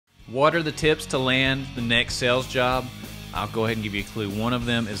What are the tips to land the next sales job? I'll go ahead and give you a clue. One of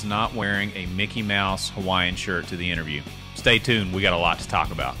them is not wearing a Mickey Mouse Hawaiian shirt to the interview. Stay tuned, we got a lot to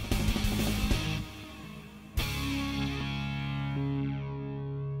talk about.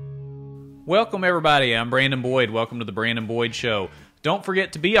 Welcome everybody, I'm Brandon Boyd. Welcome to the Brandon Boyd Show. Don't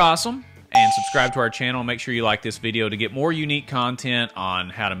forget to be awesome and subscribe to our channel. Make sure you like this video to get more unique content on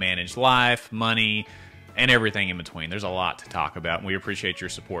how to manage life, money, and everything in between. There's a lot to talk about, and we appreciate your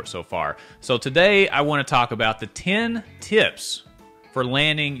support so far. So today I want to talk about the 10 tips for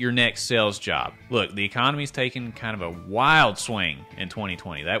landing your next sales job. Look, the economy's taken kind of a wild swing in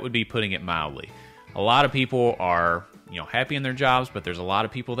 2020. That would be putting it mildly. A lot of people are, happy in their jobs, but there's a lot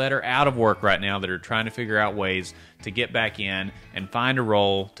of people that are out of work right now that are trying to figure out ways to get back in and find a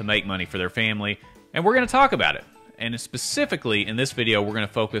role to make money for their family. And we're going to talk about it. And specifically in this video, we're going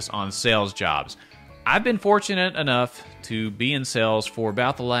to focus on sales jobs. I've been fortunate enough to be in sales for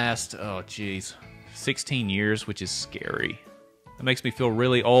about the last, 16 years, which is scary. It makes me feel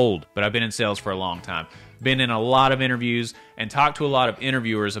really old, but I've been in sales for a long time. Been in a lot of interviews and talked to a lot of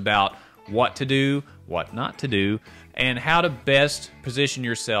interviewers about what to do, what not to do, and how to best position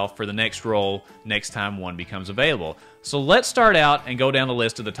yourself for the next role next time one becomes available. So let's start out and go down the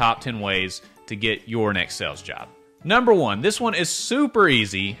list of the top 10 ways to get your next sales job. Number one, this one is super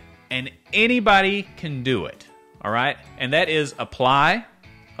easy and anybody can do it, all right? And that is apply,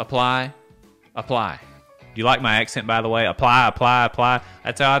 apply, apply. Do you like my accent, by the way? Apply, apply, apply.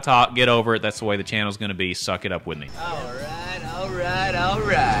 That's how I talk. Get over it. That's the way the channel's gonna be. Suck it up with me. All right, all right, all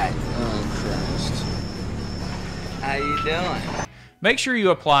right. Oh, Christ. How you doing? Make sure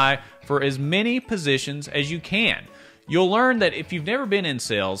you apply for as many positions as you can. You'll learn that if you've never been in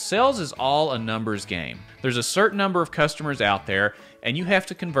sales, sales is all a numbers game. There's a certain number of customers out there, and you have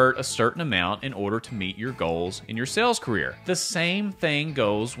to convert a certain amount in order to meet your goals in your sales career. The same thing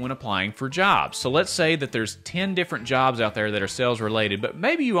goes when applying for jobs. So let's say that there's 10 different jobs out there that are sales related, but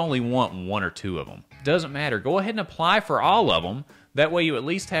maybe you only want one or two of them. Doesn't matter. Go ahead and apply for all of them. That way you at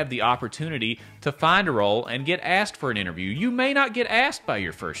least have the opportunity to find a role and get asked for an interview. You may not get asked by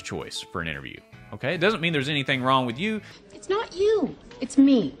your first choice for an interview. Okay? It doesn't mean there's anything wrong with you. It's not you. It's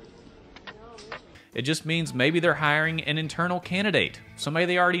me. It just means maybe they're hiring an internal candidate, somebody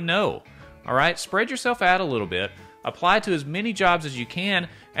they already know. All right? Spread yourself out a little bit. Apply to as many jobs as you can,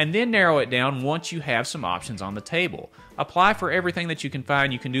 and then narrow it down once you have some options on the table. Apply for everything that you can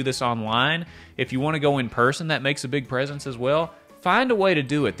find. You can do this online. If you want to go in person, that makes a big presence as well. Find a way to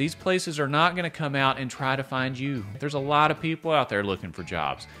do it. These places are not going to come out and try to find you. There's a lot of people out there looking for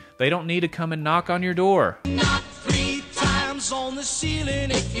jobs. They don't need to come and knock on your door. Knock 3 times on the ceiling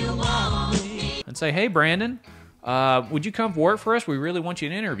if you want me. And say, hey, Brandon, would you come work for us? We really want you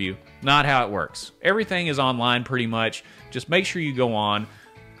to interview. Not how it works. Everything is online pretty much. Just make sure you go on,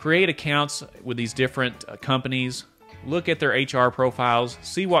 create accounts with these different companies, look at their HR profiles,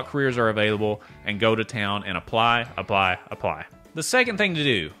 see what careers are available, and go to town and apply, apply, apply. The second thing to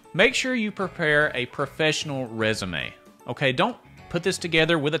do, make sure you prepare a professional resume. Okay, don't put this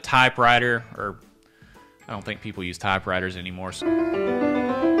together with a typewriter, or I don't think people use typewriters anymore. So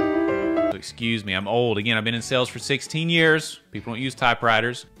excuse me, I'm old. Again, I've been in sales for 16 years. People don't use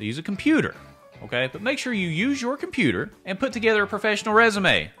typewriters. They use a computer, okay? But make sure you use your computer and put together a professional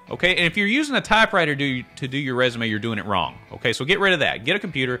resume, okay? And if you're using a typewriter to do your resume, you're doing it wrong, okay? So get rid of that. Get a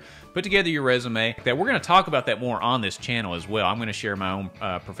computer, put together your resume. We're going to talk about that more on this channel as well. I'm going to share my own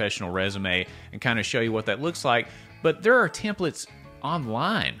professional resume and kind of show you what that looks like. But there are templates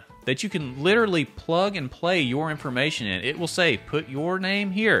online that you can literally plug and play your information in. It will say, put your name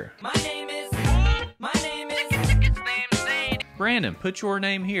here. My name is Brandon, put your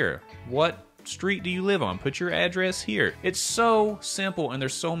name here. What street do you live on? Put your address here. It's so simple, and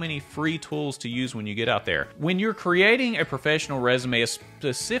there's so many free tools to use when you get out there. When you're creating a professional resume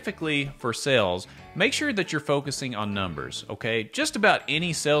specifically for sales, make sure that you're focusing on numbers, okay? Just about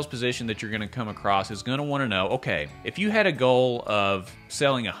any sales position that you're gonna come across is gonna wanna know, okay, if you had a goal of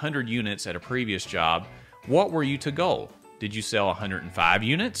selling 100 units at a previous job, what were you to goal? Did you sell 105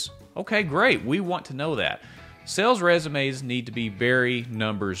 units? Okay, great, we want to know that. Sales resumes need to be very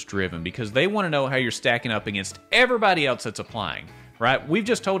numbers driven because they want to know how you're stacking up against everybody else that's applying, right? We've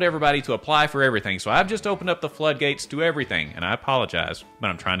just told everybody to apply for everything, so I've just opened up the floodgates to everything, and I apologize,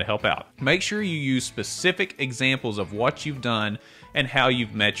 but I'm trying to help out. Make sure you use specific examples of what you've done and how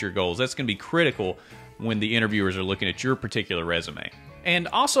you've met your goals. That's going to be critical when the interviewers are looking at your particular resume. And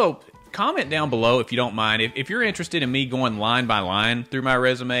also, comment down below if you don't mind. If you're interested in me going line by line through my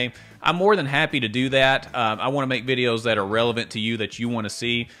resume, I'm more than happy to do that. I want to make videos that are relevant to you, that you want to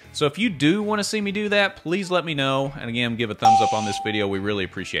see. So if you do want to see me do that, please let me know. And again, give a thumbs up on this video. We really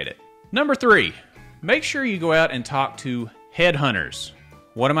appreciate it. Number 3, make sure you go out and talk to headhunters.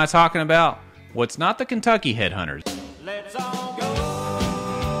 What am I talking about? Well, it's not the Kentucky headhunters. Let's all go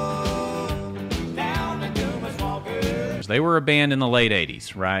down to Dumas Walker. They were a band in the late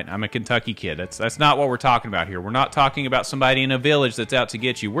 80s, right? I'm a Kentucky kid. That's not what we're talking about here. We're not talking about somebody in a village that's out to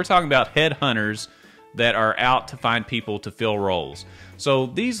get you. We're talking about headhunters that are out to find people to fill roles. So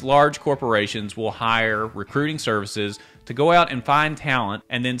these large corporations will hire recruiting services to go out and find talent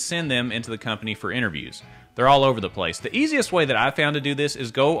and then send them into the company for interviews. They're all over the place. The easiest way that I found to do this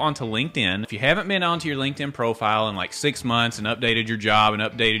is go onto LinkedIn. If you haven't been onto your LinkedIn profile in like 6 months and updated your job and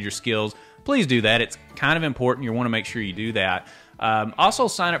updated your skills, please do that. It's kind of important. You want to make sure you do that. Also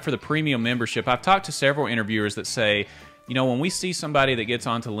sign up for the premium membership. I've talked to several interviewers that say, you know, when we see somebody that gets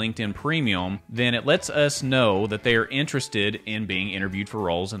onto LinkedIn Premium, then it lets us know that they are interested in being interviewed for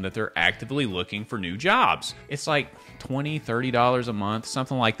roles and that they're actively looking for new jobs. It's like $20, $30 a month,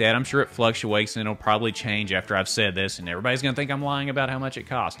 something like that. I'm sure it fluctuates and it'll probably change after I've said this, and everybody's going to think I'm lying about how much it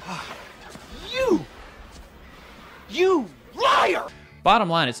costs. You liar! Bottom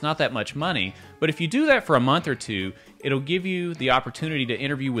line, it's not that much money, but if you do that for a month or two, it'll give you the opportunity to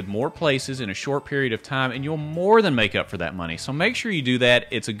interview with more places in a short period of time, and you'll more than make up for that money. So make sure you do that.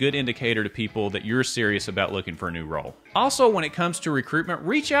 It's a good indicator to people that you're serious about looking for a new role. Also, when it comes to recruitment,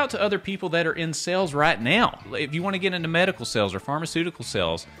 reach out to other people that are in sales right now. If you want to get into medical sales or pharmaceutical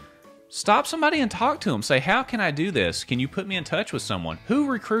sales, stop somebody and talk to them. Say, how can I do this? Can you put me in touch with someone? Who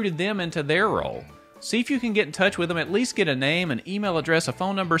recruited them into their role? See if you can get in touch with them, at least get a name, an email address, a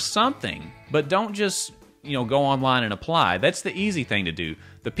phone number, something. But don't just, go online and apply. That's the easy thing to do.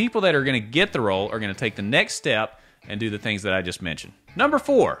 The people that are going to get the role are going to take the next step and do the things that I just mentioned. Number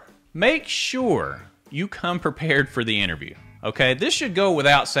 4, make sure you come prepared for the interview. Okay, this should go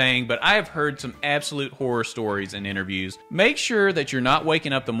without saying, but I have heard some absolute horror stories in interviews. Make sure that you're not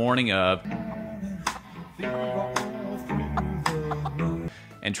waking up the morning of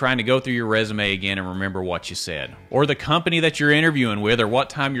and trying to go through your resume again and remember what you said, or the company that you're interviewing with, or what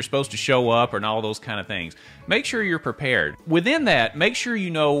time you're supposed to show up, and all those kind of things. Make sure you're prepared. Within that, make sure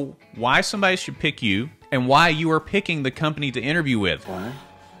you know why somebody should pick you and why you are picking the company to interview with.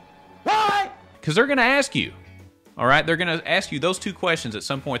 Why? Because they're going to ask you. All right, they're going to ask you those 2 questions at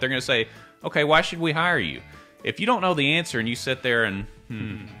some point. They're going to say, okay, why should we hire you? If you don't know the answer and you sit there and,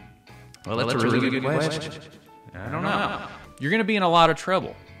 well, that's a really good question. I don't know. You're going to be in a lot of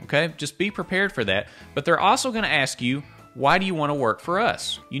trouble, okay? Just be prepared for that. But they're also going to ask you, why do you want to work for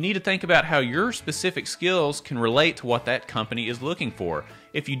us? You need to think about how your specific skills can relate to what that company is looking for.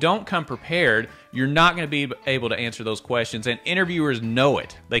 If you don't come prepared, you're not going to be able to answer those questions, and interviewers know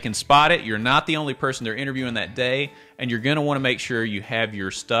it. They can spot it. You're not the only person they're interviewing that day, and you're going to want to make sure you have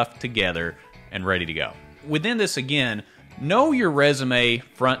your stuff together and ready to go. Within this, again, know your resume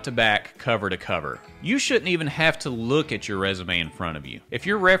front to back, cover to cover. You shouldn't even have to look at your resume in front of you. If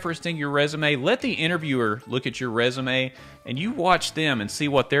you're referencing your resume, let the interviewer look at your resume and you watch them and see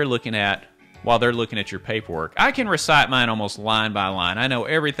what they're looking at while they're looking at your paperwork. I can recite mine almost line by line. I know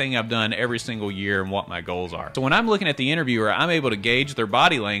everything I've done every single year and what my goals are. So when I'm looking at the interviewer, I'm able to gauge their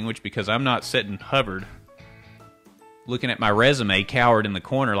body language because I'm not sitting hovered looking at my resume cowered in the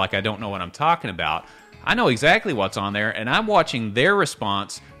corner like I don't know what I'm talking about. I know exactly what's on there, and I'm watching their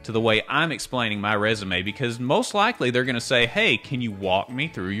response to the way I'm explaining my resume, because most likely they're going to say, hey, can you walk me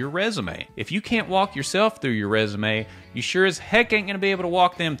through your resume? If you can't walk yourself through your resume, you sure as heck ain't going to be able to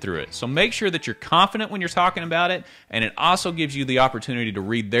walk them through it. So make sure that you're confident when you're talking about it, and it also gives you the opportunity to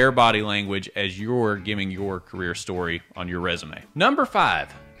read their body language as you're giving your career story on your resume. Number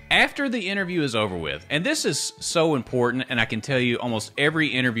 5. After the interview is over with, and this is so important, and I can tell you almost every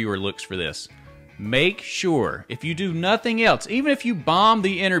interviewer looks for this. Make sure, if you do nothing else, even if you bomb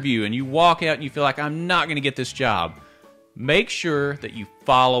the interview and you walk out and you feel like I'm not going to get this job, make sure that you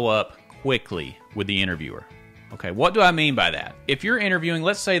follow up quickly with the interviewer. Okay, what do I mean by that? If you're interviewing,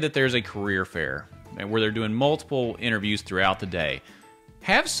 let's say that there's a career fair where they're doing multiple interviews throughout the day.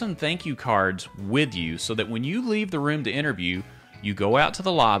 Have some thank you cards with you so that when you leave the room to interview, you go out to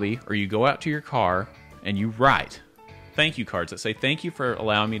the lobby or you go out to your car and you write thank you cards that say, thank you for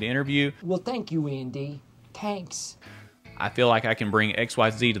allowing me to interview. Well, thank you, Andy. Thanks. I feel like I can bring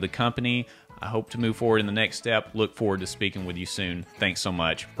XYZ to the company. I hope to move forward in the next step. Look forward to speaking with you soon. Thanks so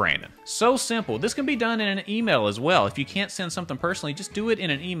much, Brandon. So simple. This can be done in an email as well. If you can't send something personally, just do it in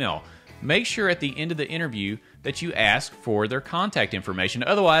an email. Make sure at the end of the interview that you ask for their contact information.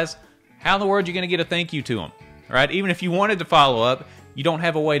 Otherwise, How in the world are you going to get a thank you to them? All right, even if you wanted to follow up, you don't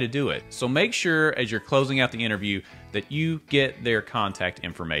have a way to do it. So make sure as you're closing out the interview that you get their contact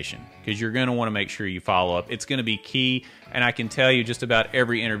information, because you're going to want to make sure you follow up. It's going to be key, and I can tell you just about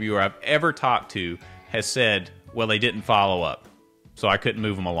every interviewer I've ever talked to has said, well, they didn't follow up, so I couldn't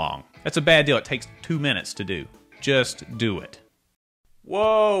move them along. That's a bad deal. It takes 2 minutes to do. Just do it.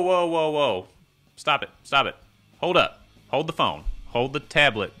 Whoa, whoa, whoa, whoa. Stop it. Stop it. Hold up. Hold the phone. Hold the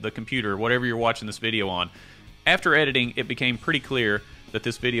tablet, the computer, whatever you're watching this video on. After editing, it became pretty clear that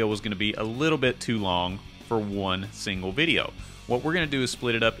this video was going to be a little bit too long for one single video. What we're going to do is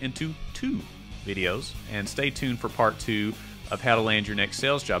split it up into 2 videos, and stay tuned for part 2 of how to land your next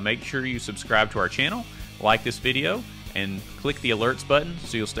sales job. Make sure you subscribe to our channel, like this video, and click the alerts button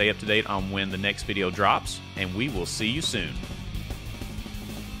so you'll stay up to date on when the next video drops, and we will see you soon.